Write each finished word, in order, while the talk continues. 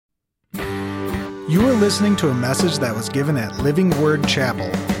You are listening to a message that was given at Living Word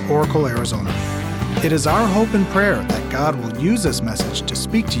Chapel, Oracle, Arizona. It is our hope and prayer that God will use this message to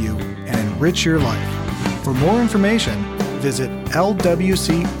speak to you and enrich your life. For more information, visit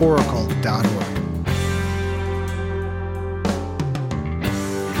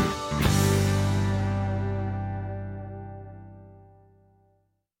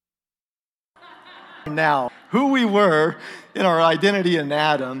Now, who we were in our identity in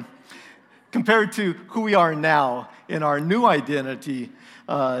Adam compared to who we are now in our new identity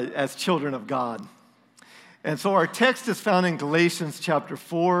as children of God. And so our text is found in Galatians chapter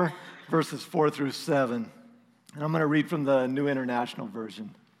 4, verses 4 through 7. And I'm going to read from the New International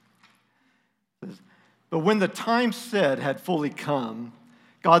Version. It says, "But when the time set had fully come,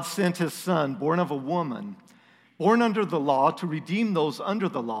 God sent his Son, born of a woman, born under the law, to redeem those under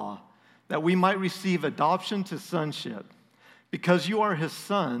the law, that we might receive adoption to sonship. Because you are his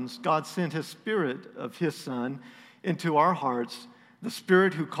sons, God sent his Spirit of his Son into our hearts, the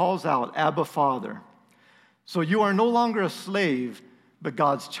Spirit who calls out, 'Abba, Father.' So you are no longer a slave, but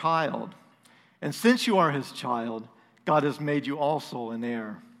God's child. And since you are his child, God has made you also an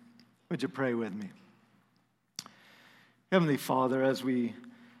heir." Would you pray with me? Heavenly Father, as we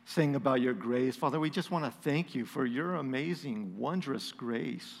sing about your grace, Father, we just want to thank you for your amazing, wondrous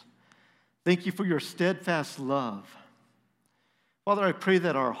grace. Thank you for your steadfast love. Father, I pray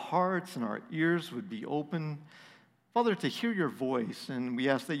that our hearts and our ears would be open, Father, to hear your voice, and we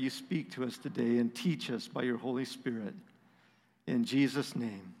ask that you speak to us today and teach us by your Holy Spirit. In Jesus'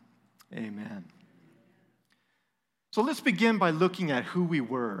 name, amen. So let's begin by looking at who we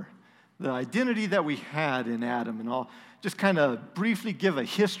were, the identity that we had in Adam, and I'll just kind of briefly give a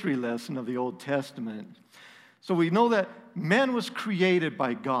history lesson of the Old Testament. So we know that man was created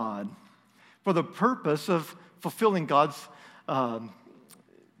by God for the purpose of fulfilling God's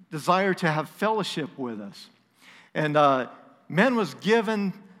desire to have fellowship with us. And man was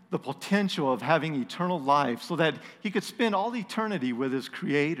given the potential of having eternal life so that he could spend all eternity with his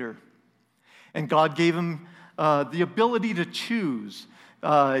Creator. And God gave him the ability to choose.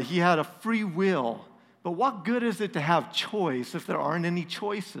 He had a free will. But what good is it to have choice if there aren't any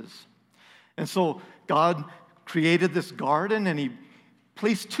choices? And so God created this garden, and he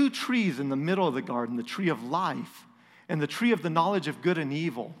placed two trees in the middle of the garden, the tree of life and the tree of the knowledge of good and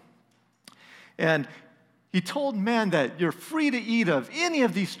evil. And he told man that you're free to eat of any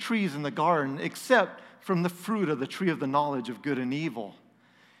of these trees in the garden except from the fruit of the tree of the knowledge of good and evil.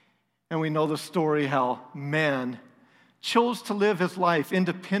 And we know the story how man chose to live his life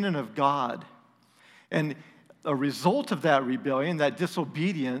independent of God. And a result of that rebellion, that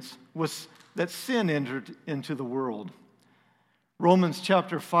disobedience, was that sin entered into the world. Romans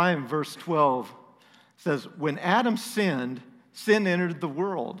chapter 5, verse 12 says, "When Adam sinned, sin entered the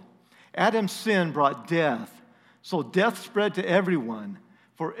world. Adam's sin brought death, so death spread to everyone,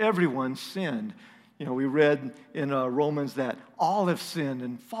 for everyone sinned." You know, we read in Romans that all have sinned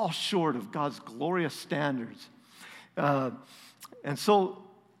and fall short of God's glorious standards. And so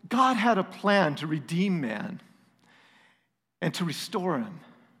God had a plan to redeem man and to restore him.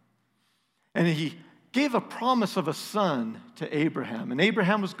 And he gave a promise of a son to Abraham. And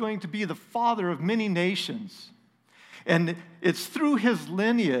Abraham was going to be the father of many nations. And it's through his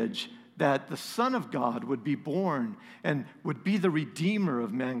lineage that the Son of God would be born and would be the Redeemer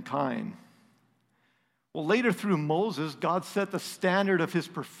of mankind. Well, later through Moses, God set the standard of his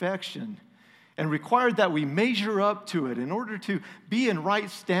perfection and required that we measure up to it in order to be in right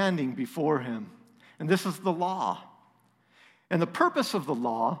standing before him. And this is the law. And the purpose of the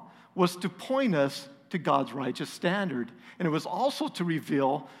law was to point us to God's righteous standard. And it was also to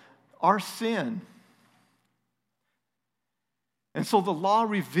reveal our sin. And so the law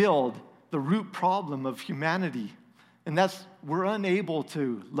revealed the root problem of humanity. And that's we're unable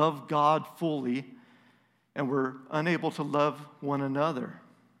to love God fully, and we're unable to love one another.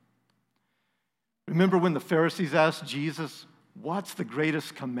 Remember when the Pharisees asked Jesus, "What's the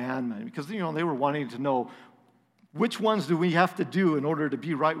greatest commandment?" Because, they were wanting to know, which ones do we have to do in order to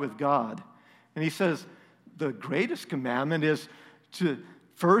be right with God? And he says, the greatest commandment is to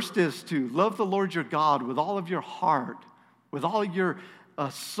love the Lord your God with all of your heart, with all of your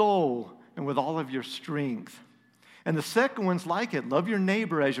soul, and with all of your strength. And the second one's like it, love your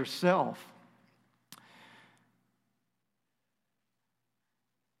neighbor as yourself.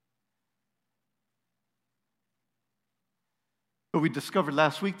 But we discovered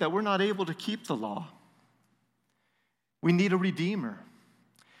last week that we're not able to keep the law. We need a redeemer.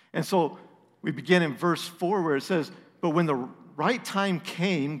 And so we begin in verse 4 where it says, "But when the right time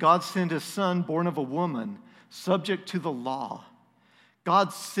came, God sent his Son, born of a woman, subject to the law.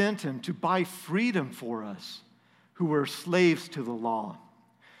 God sent him to buy freedom for us who were slaves to the law.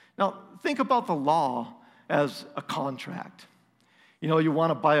 Now, think about the law as a contract. You know, you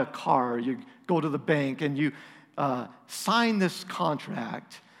want to buy a car, you go to the bank and you sign this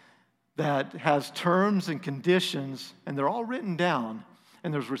contract that has terms and conditions, and they're all written down,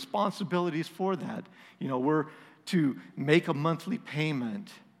 and there's responsibilities for that. You know, we're to make a monthly payment,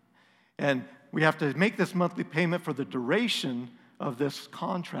 and we have to make this monthly payment for the duration of this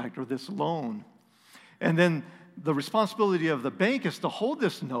contract or this loan. And then the responsibility of the bank is to hold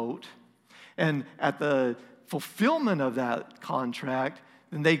this note, and at the fulfillment of that contract,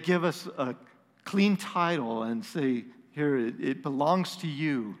 then they give us a clean title and say, here, it belongs to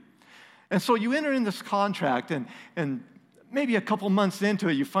you. And so you enter in this contract, and maybe a couple months into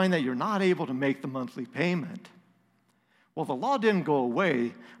it, you find that you're not able to make the monthly payment. Well, the law didn't go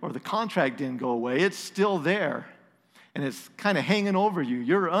away, or the contract didn't go away. It's still there, and it's kind of hanging over you.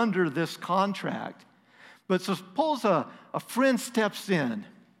 You're under this contract. But suppose a friend steps in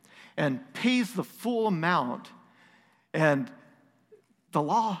and pays the full amount, and the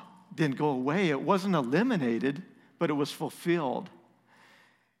law didn't go away. It wasn't eliminated, but it was fulfilled.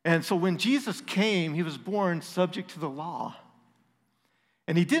 And so when Jesus came, he was born subject to the law.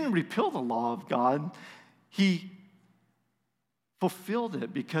 And he didn't repeal the law of God. He fulfilled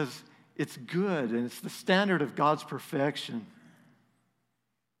it because it's good and it's the standard of God's perfection.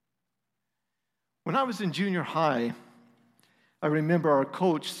 When I was in junior high, I remember our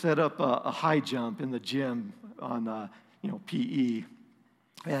coach set up a high jump in the gym on PE.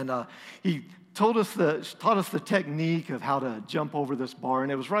 And he taught us the technique of how to jump over this bar.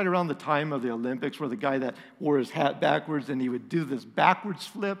 And it was right around the time of the Olympics where the guy that wore his hat backwards and he would do this backwards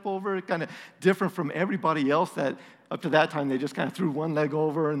flip over, kind of different from everybody else that up to that time they just kind of threw one leg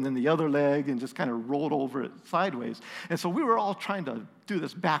over and then the other leg and just kind of rolled over it sideways. And so we were all trying to do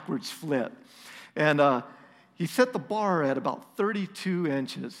this backwards flip. And he set the bar at about 32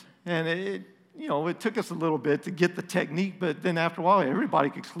 inches. And it took us a little bit to get the technique, but then after a while, everybody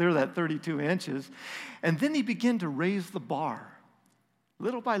could clear that 32 inches. And then he began to raise the bar,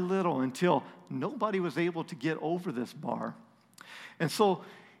 little by little, until nobody was able to get over this bar. And so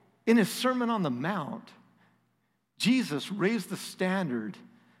in his Sermon on the Mount, Jesus raised the standard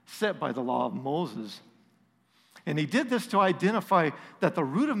set by the law of Moses. And he did this to identify that the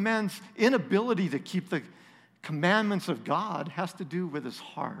root of man's inability to keep the commandments of God has to do with his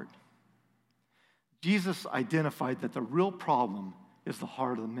heart. Jesus identified that the real problem is the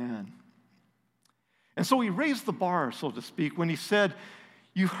heart of the man. And so he raised the bar, so to speak, when he said,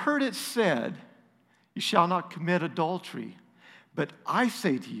 "You heard it said, you shall not commit adultery. But I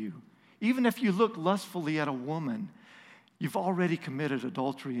say to you, even if you look lustfully at a woman, you've already committed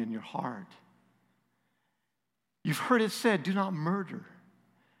adultery in your heart. You've heard it said, do not murder.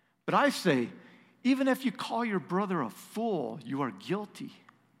 But I say, even if you call your brother a fool, you are guilty."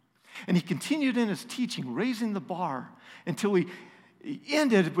 And he continued in his teaching, raising the bar, until he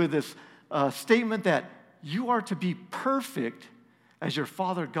ended with this statement that you are to be perfect as your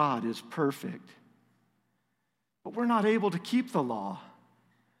Father God is perfect. But we're not able to keep the law.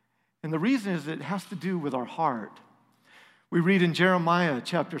 And the reason is it has to do with our heart. We read in Jeremiah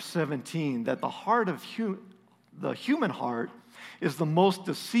chapter 17 that the human heart is the most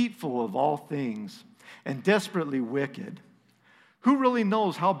deceitful of all things and desperately wicked. Who really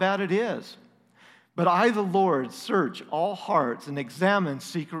knows how bad it is? But I, the Lord, search all hearts and examine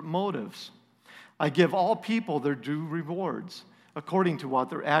secret motives. I give all people their due rewards according to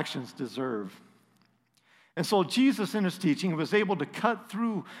what their actions deserve. And so Jesus in his teaching was able to cut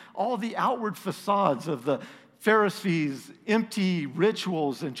through all the outward facades of the Pharisees' empty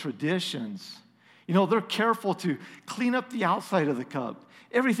rituals and traditions. You know, they're careful to clean up the outside of the cup.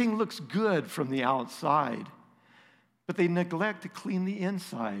 Everything looks good from the outside, but they neglect to clean the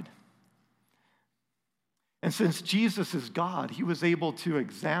inside. And since Jesus is God, he was able to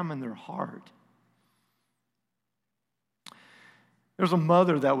examine their heart. There's a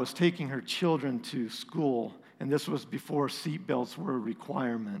mother that was taking her children to school, and this was before seatbelts were a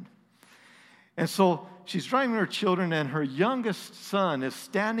requirement. And so she's driving her children, and her youngest son is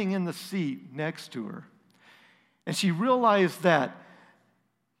standing in the seat next to her. And she realized that,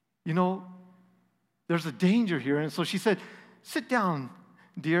 there's a danger here. And so she said, "Sit down,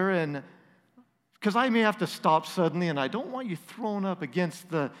 dear, and because I may have to stop suddenly, and I don't want you thrown up against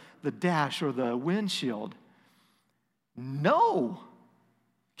the dash or the windshield." "No,"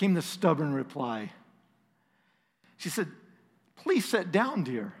 came the stubborn reply. She said, "Please sit down,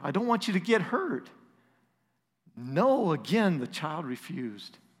 dear. I don't want you to get hurt." "No," again, the child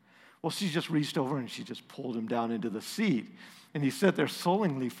refused. Well, she just reached over and she just pulled him down into the seat. And he sat there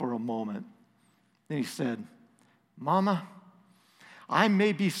sullenly for a moment. Then he said, Mama, I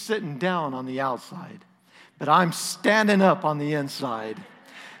may be sitting down on the outside, but I'm standing up on the inside.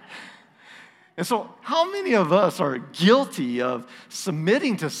 And so how many of us are guilty of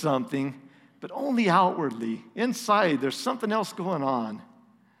submitting to something, but only outwardly? Inside, there's something else going on.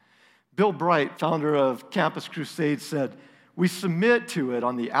 Bill Bright, founder of Campus Crusade, said, we submit to it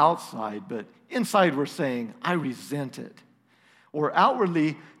on the outside, but inside we're saying, I resent it. Or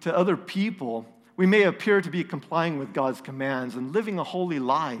outwardly to other people, we may appear to be complying with God's commands and living a holy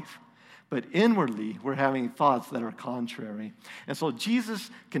life, but inwardly we're having thoughts that are contrary. And so Jesus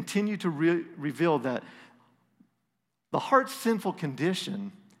continued to reveal that the heart's sinful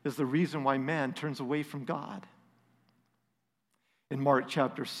condition is the reason why man turns away from God. In Mark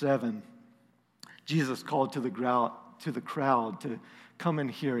chapter 7, Jesus called to the crowd to come and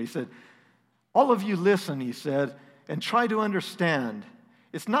hear. He said, all of you listen, he said, and try to understand.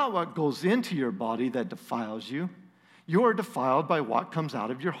 It's not what goes into your body that defiles you. You are defiled by what comes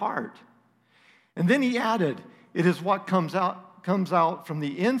out of your heart. And then he added, it is what comes out from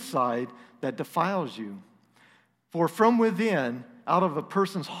the inside that defiles you. For from within, out of a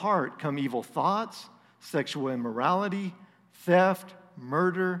person's heart come evil thoughts, sexual immorality, theft,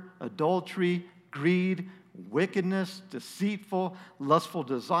 murder, adultery, greed, wickedness, deceitful, lustful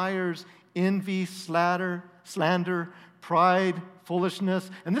desires, envy, slander, pride, foolishness.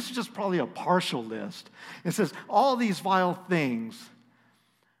 And this is just probably a partial list. It says all these vile things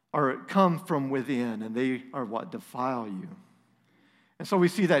come from within, and they are what defile you. And so we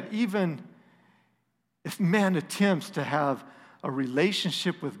see that even if man attempts to have a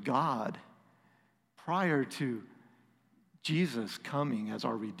relationship with God prior to Jesus coming as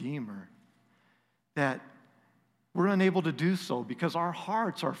our Redeemer, that we're unable to do so because our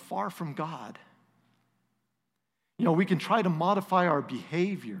hearts are far from God. You know, we can try to modify our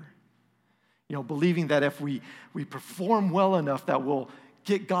behavior, believing that if we perform well enough that we'll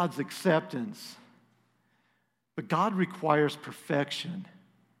get God's acceptance. But God requires perfection,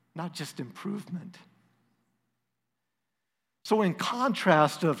 not just improvement. So in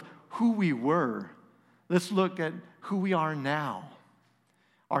contrast of who we were, let's look at who we are now,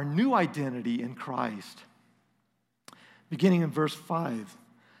 our new identity in Christ. Beginning in verse 5.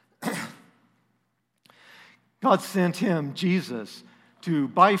 God sent him, Jesus, to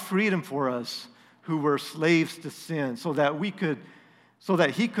buy freedom for us who were slaves to sin, so that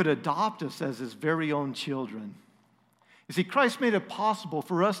he could adopt us as his very own children. You see, Christ made it possible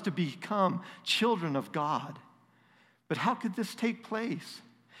for us to become children of God. But how could this take place?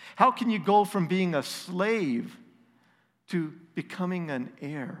 How can you go from being a slave to becoming an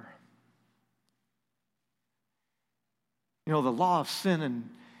heir? The law of sin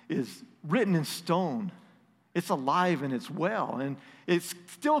is written in stone. It's alive and it's well, and it's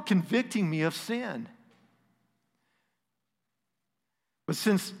still convicting me of sin. But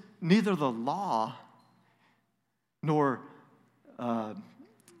since neither the law nor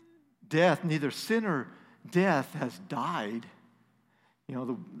death, neither sin or death has died,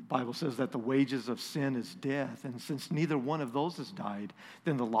 the Bible says that the wages of sin is death, and since neither one of those has died,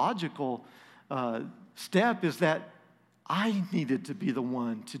 then the logical step is that I needed to be the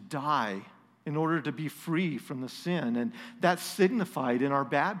one to die in order to be free from the sin, and that's signified in our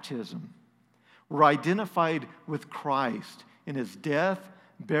baptism. We're identified with Christ in his death,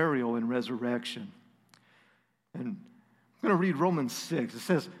 burial, and resurrection. And I'm going to read Romans 6. It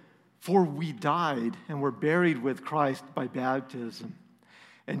says, for we died and were buried with Christ by baptism.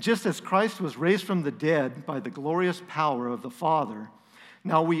 And just as Christ was raised from the dead by the glorious power of the Father,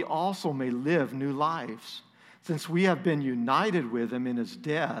 now we also may live new lives. Since we have been united with him in his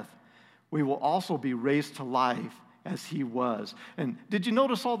death, we will also be raised to life as he was. And did you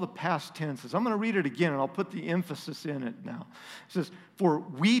notice all the past tenses? I'm going to read it again, and I'll put the emphasis in it now. It says, for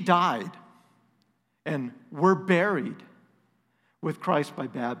we died and were buried with Christ by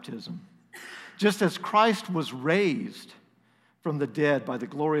baptism. Just as Christ was raised from the dead by the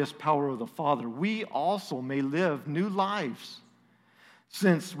glorious power of the Father, we also may live new lives,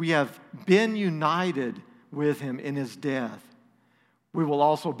 since we have been united with him in his death. We will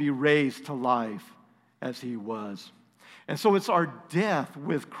also be raised to life as he was. And so it's our death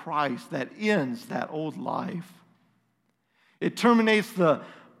with Christ that ends that old life. It terminates the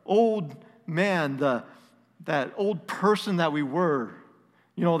old man, that old person that we were,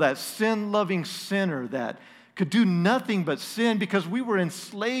 that sin-loving sinner that could do nothing but sin because we were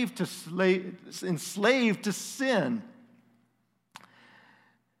enslaved to sin.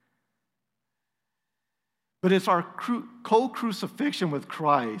 But it's our co-crucifixion with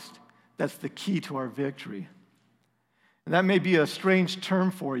Christ that's the key to our victory. And that may be a strange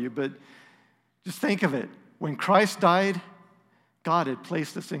term for you, but just think of it. When Christ died, God had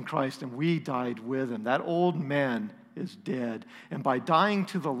placed us in Christ, and we died with him. That old man is dead. And by dying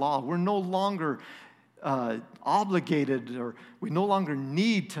to the law, we're no longer obligated, or we no longer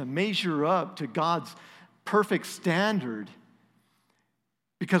need to measure up to God's perfect standard,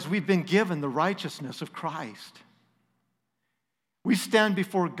 because we've been given the righteousness of Christ. We stand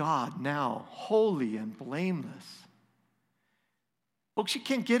before God now, holy and blameless. Folks, you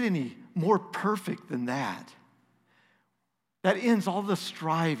can't get any more perfect than that. That ends all the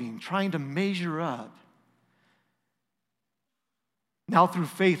striving, trying to measure up. Now through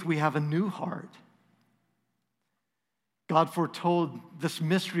faith, we have a new heart. God foretold this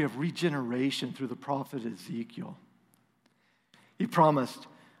mystery of regeneration through the prophet Ezekiel. He promised,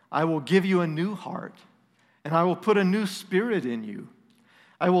 I will give you a new heart, and I will put a new spirit in you.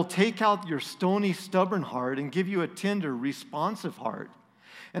 I will take out your stony, stubborn heart and give you a tender, responsive heart.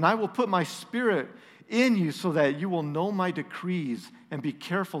 And I will put my spirit in you so that you will know my decrees and be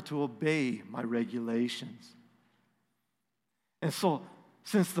careful to obey my regulations. And so,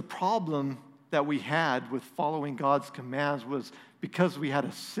 since the problem that we had with following God's commands was because we had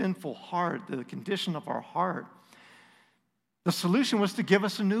a sinful heart, the condition of our heart, the solution was to give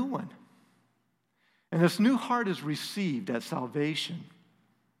us a new one. And this new heart is received at salvation.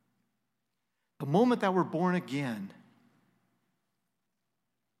 The moment that we're born again,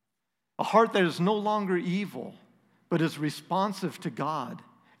 a heart that is no longer evil, but is responsive to God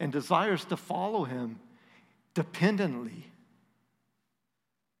and desires to follow him dependently.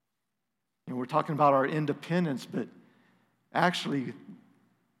 And we're talking about our independence, but actually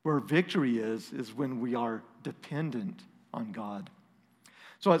where victory is when we are dependent on God.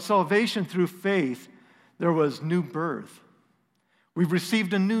 So at salvation through faith, there was new birth. We've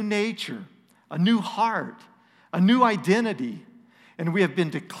received a new nature, a new heart, a new identity, and we have been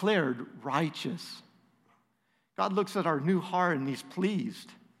declared righteous. God looks at our new heart and he's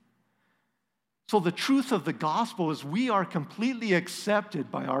pleased. So the truth of the gospel is we are completely accepted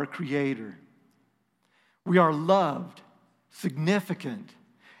by our Creator. We are loved, significant,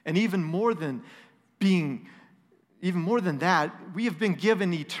 and even more than that, we have been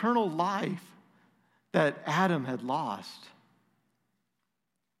given eternal life that Adam had lost.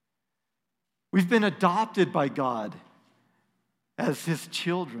 We've been adopted by God as his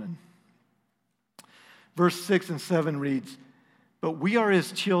children. Verse 6 and 7 reads, but we are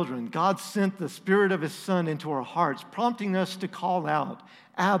his children. God sent the Spirit of his Son into our hearts, prompting us to call out,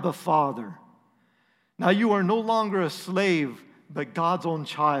 Abba, Father. Now you are no longer a slave, but God's own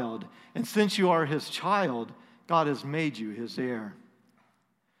child. And since you are his child, God has made you his heir.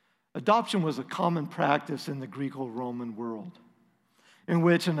 Adoption was a common practice in the Greco-Roman world, in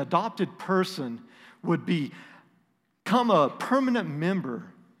which an adopted person would become a permanent member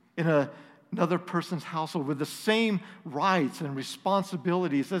in another person's household with the same rights and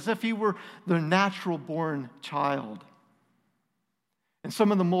responsibilities as if he were their natural-born child. And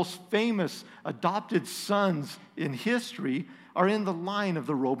some of the most famous adopted sons in history are in the line of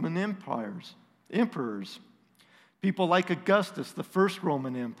the Roman emperors. People like Augustus, the first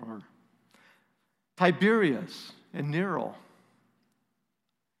Roman emperor, Tiberius, and Nero.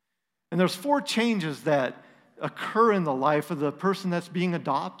 And there's 4 changes that occur in the life of the person that's being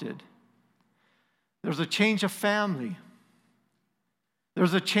adopted. There's a change of family.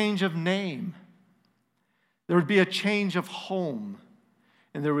 There's a change of name. There would be a change of home.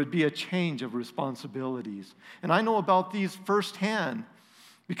 And there would be a change of responsibilities. And I know about these firsthand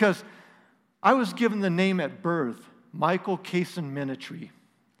because I was given the name at birth, Michael Kaysen Minitry.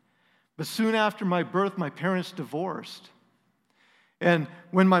 But soon after my birth, my parents divorced. And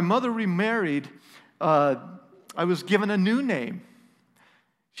when my mother remarried, I was given a new name.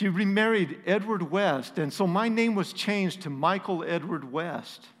 She remarried Edward West, and so my name was changed to Michael Edward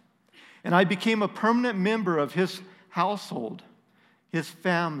West. And I became a permanent member of his household, his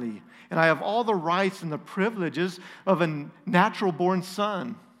family. And I have all the rights and the privileges of a natural-born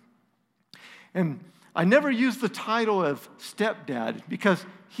son. And I never use the title of stepdad because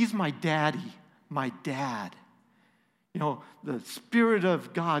he's my daddy, my dad. You know, the Spirit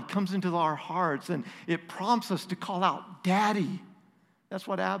of God comes into our hearts and it prompts us to call out, Daddy. That's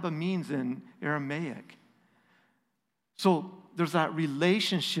what Abba means in Aramaic. So there's that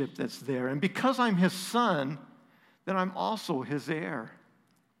relationship that's there. And because I'm his son, then I'm also his heir.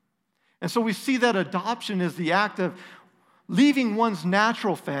 And so we see that adoption is the act of leaving one's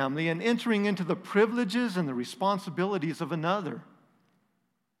natural family and entering into the privileges and the responsibilities of another.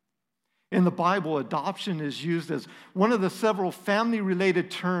 In the Bible, adoption is used as one of the several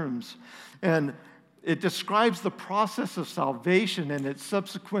family-related terms. And it describes the process of salvation and its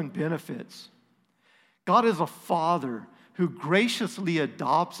subsequent benefits. God is a father who graciously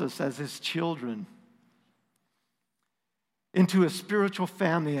adopts us as his children into a spiritual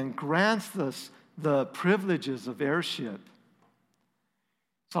family and grants us the privileges of heirship.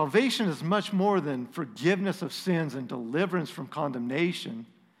 Salvation is much more than forgiveness of sins and deliverance from condemnation.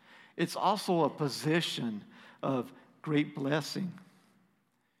 It's also a position of great blessing.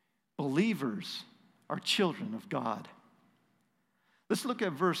 Believers are children of God. Let's look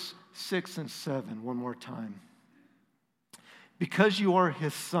at verse 6 and 7 one more time. Because you are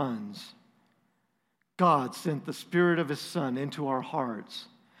his sons, God sent the Spirit of his Son into our hearts,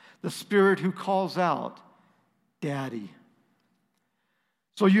 the Spirit who calls out, Daddy.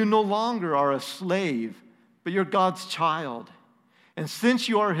 So you no longer are a slave, but you're God's child. And since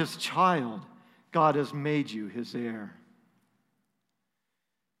you are his child, God has made you his heir.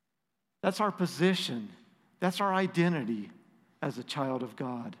 That's our position. That's our identity as a child of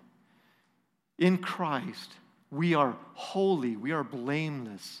God. In Christ, we are holy, we are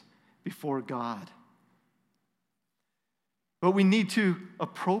blameless before God. But we need to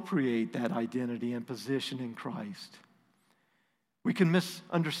appropriate that identity and position in Christ. We can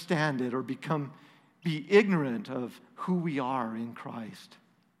misunderstand it or be ignorant of who we are in Christ.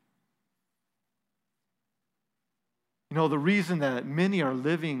 You know, the reason that many are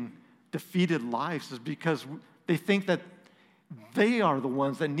living defeated lives is because they think that they are the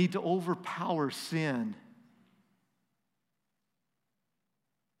ones that need to overpower sin.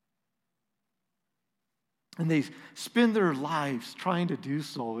 And they spend their lives trying to do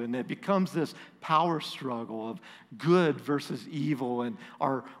so, and it becomes this power struggle of good versus evil, and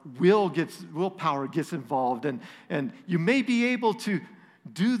our willpower gets involved. And you may be able to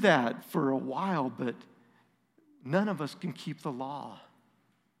do that for a while, but none of us can keep the law.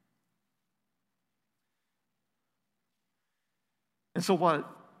 And so what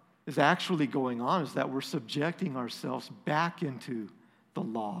is actually going on is that we're subjecting ourselves back into the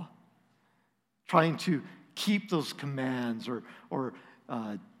law, trying to keep those commands or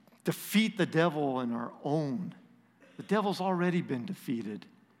defeat the devil on our own. The devil's already been defeated.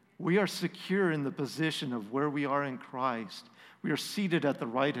 We are secure in the position of where we are in Christ. We are seated at the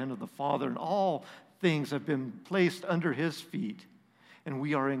right hand of the Father, and all things have been placed under his feet, and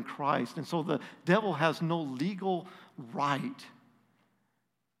we are in Christ. And so the devil has no legal right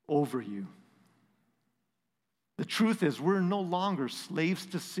over you. The truth is, we're no longer slaves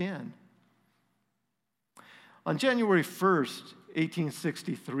to sin. On January 1st,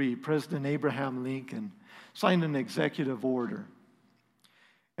 1863, President Abraham Lincoln signed an executive order,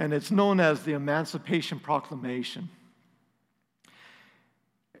 and it's known as the Emancipation Proclamation.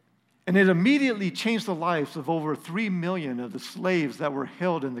 And it immediately changed the lives of over 3 million of the slaves that were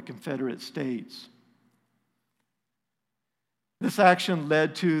held in the Confederate States. This action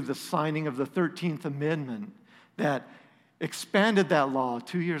led to the signing of the 13th Amendment that expanded that law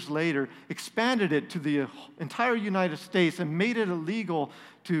 2 years later, expanded it to the entire United States and made it illegal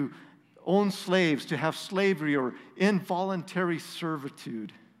to own slaves, to have slavery or involuntary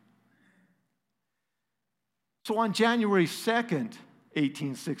servitude. So on January 2nd,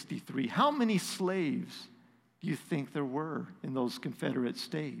 1863, how many slaves do you think there were in those Confederate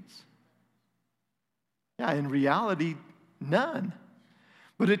states? Yeah, in reality, none.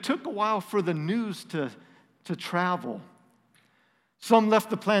 But it took a while for the news to travel. Some left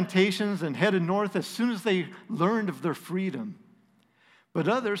the plantations and headed north as soon as they learned of their freedom. But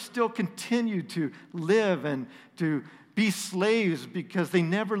others still continued to live and to be slaves because they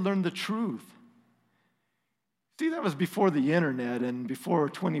never learned the truth. See, that was before the internet and before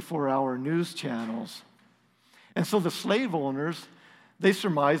 24-hour news channels. And so the slave owners, they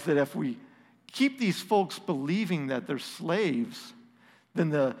surmised that if we keep these folks believing that they're slaves, then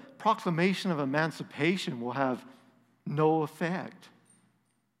the proclamation of emancipation will have no effect.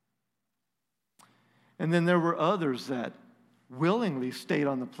 And then there were others that willingly stayed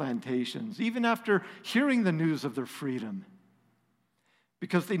on the plantations, even after hearing the news of their freedom,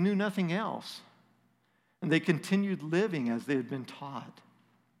 because they knew nothing else. And they continued living as they had been taught.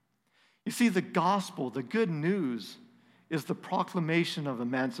 You see, the gospel, the good news, is the proclamation of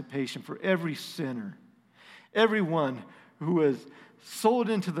emancipation for every sinner, everyone who is sold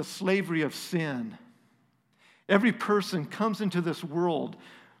into the slavery of sin. Every person comes into this world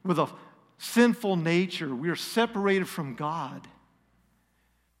with a sinful nature. We are separated from God.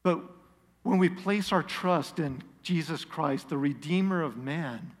 But when we place our trust in Jesus Christ, the Redeemer of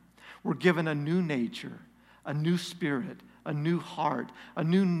man, we're given a new nature, a new spirit, a new heart, a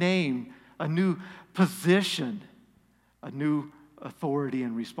new name, a new position, a new authority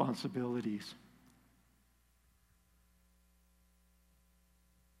and responsibilities.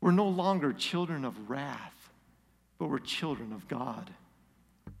 We're no longer children of wrath, but we're children of God.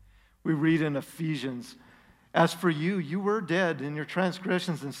 We read in Ephesians, as for you, you were dead in your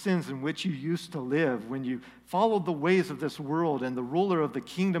transgressions and sins in which you used to live when you followed the ways of this world and the ruler of the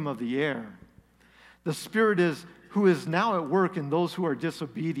kingdom of the air. The Spirit who is now at work in those who are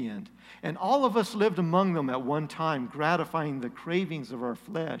disobedient. And all of us lived among them at one time, gratifying the cravings of our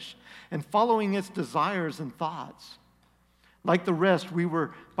flesh and following its desires and thoughts. Like the rest, we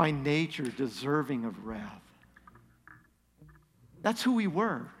were by nature deserving of wrath. That's who we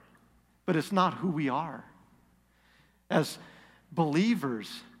were, but it's not who we are. As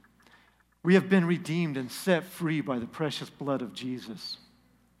believers, we have been redeemed and set free by the precious blood of Jesus.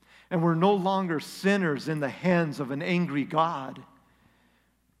 And we're no longer sinners in the hands of an angry God,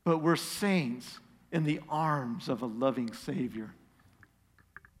 but we're saints in the arms of a loving Savior.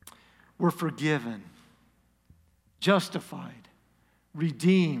 We're forgiven, justified,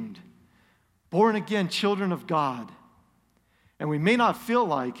 redeemed, born again children of God. And we may not feel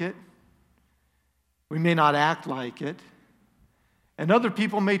like it. We may not act like it. And other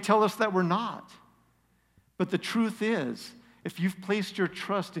people may tell us that we're not. But the truth is, if you've placed your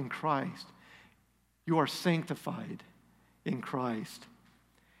trust in Christ, you are sanctified in Christ.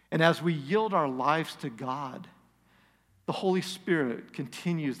 And as we yield our lives to God, the Holy Spirit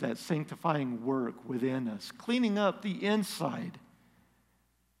continues that sanctifying work within us, cleaning up the inside.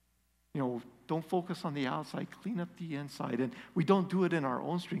 Don't focus on the outside, clean up the inside. And we don't do it in our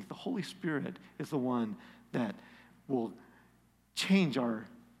own strength. The Holy Spirit is the one that will change our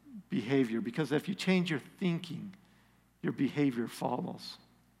behavior, because if you change your thinking, your behavior follows.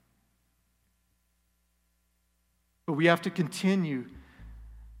 But we have to continue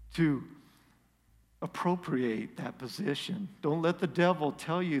to appropriate that position. Don't let the devil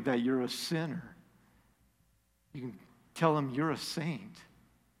tell you that you're a sinner. You can tell him you're a saint.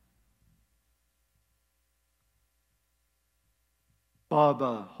 Bob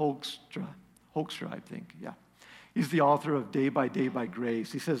Hoekstra, I think, yeah. He's the author of Day by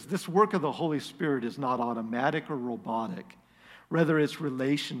Grace. He says, this work of the Holy Spirit is not automatic or robotic. Rather, it's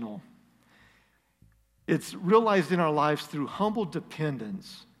relational. It's realized in our lives through humble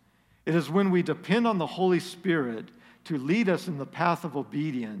dependence. It is when we depend on the Holy Spirit to lead us in the path of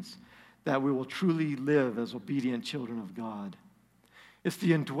obedience that we will truly live as obedient children of God. It's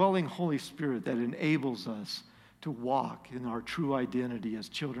the indwelling Holy Spirit that enables us to walk in our true identity as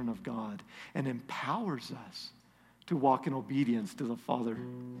children of God and empowers us to walk in obedience to the Father.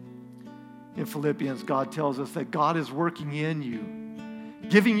 In Philippians, God tells us that God is working in you,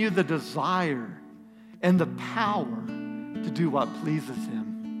 giving you the desire and the power to do what pleases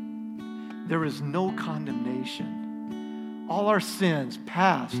Him. There is no condemnation. All our sins,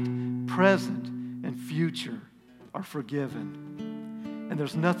 past, present, and future, are forgiven. And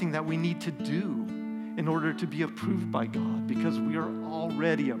there's nothing that we need to do in order to be approved by God, because we are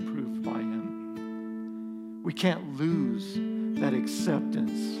already approved by Him. We can't lose that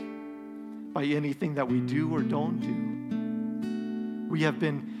acceptance by anything that we do or don't do. We have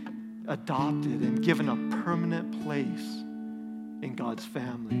been adopted and given a permanent place in God's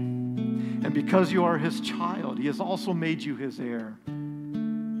family. And because you are His child, He has also made you His heir.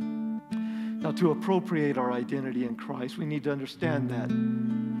 Now, to appropriate our identity in Christ, we need to understand that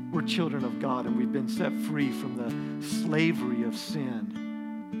we're children of God and we've been set free from the slavery of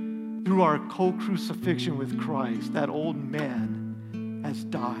sin. Through our co-crucifixion with Christ, that old man has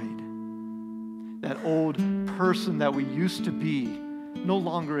died. That old person that we used to be no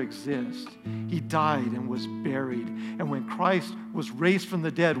longer exists. He died and was buried. And when Christ was raised from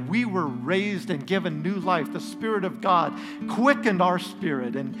the dead, we were raised and given new life. The Spirit of God quickened our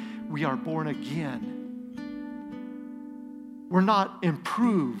spirit and we are born again. We're not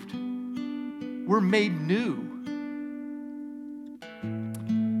improved. We're made new.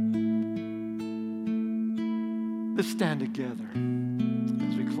 Let's stand together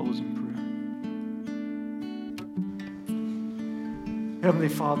as we close in prayer. Heavenly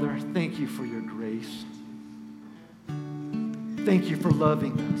Father, thank you for your grace. Thank you for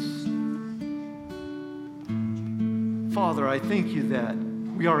loving us. Father, I thank you that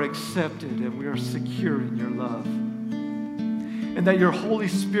we are accepted and we are secure in your love. And that your Holy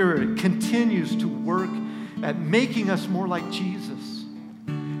Spirit continues to work at making us more like Jesus.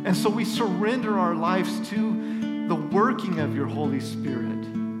 And so we surrender our lives to the working of your Holy Spirit.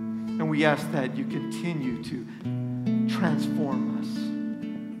 And we ask that you continue to transform us.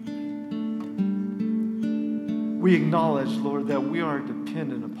 We acknowledge, Lord, that we are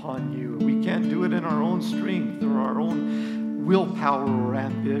dependent upon you. We can't do it in our own strength or our own willpower or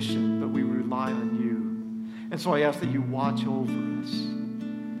ambition, but we rely on you. And so I ask that you watch over us,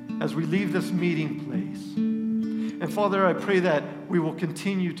 as we leave this meeting place. And Father, I pray that we will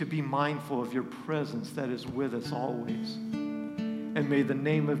continue to be mindful of your presence that is with us always. And may the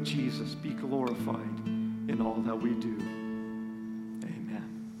name of Jesus be glorified in all that we do.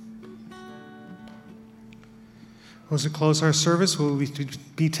 Amen. Well, as we close our service, we'll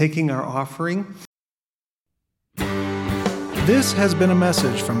be taking our offering. This has been a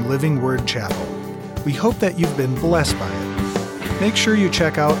message from Living Word Chapel. We hope that you've been blessed by it. Make sure you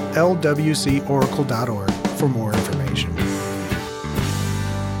check out lwcoracle.org for more information.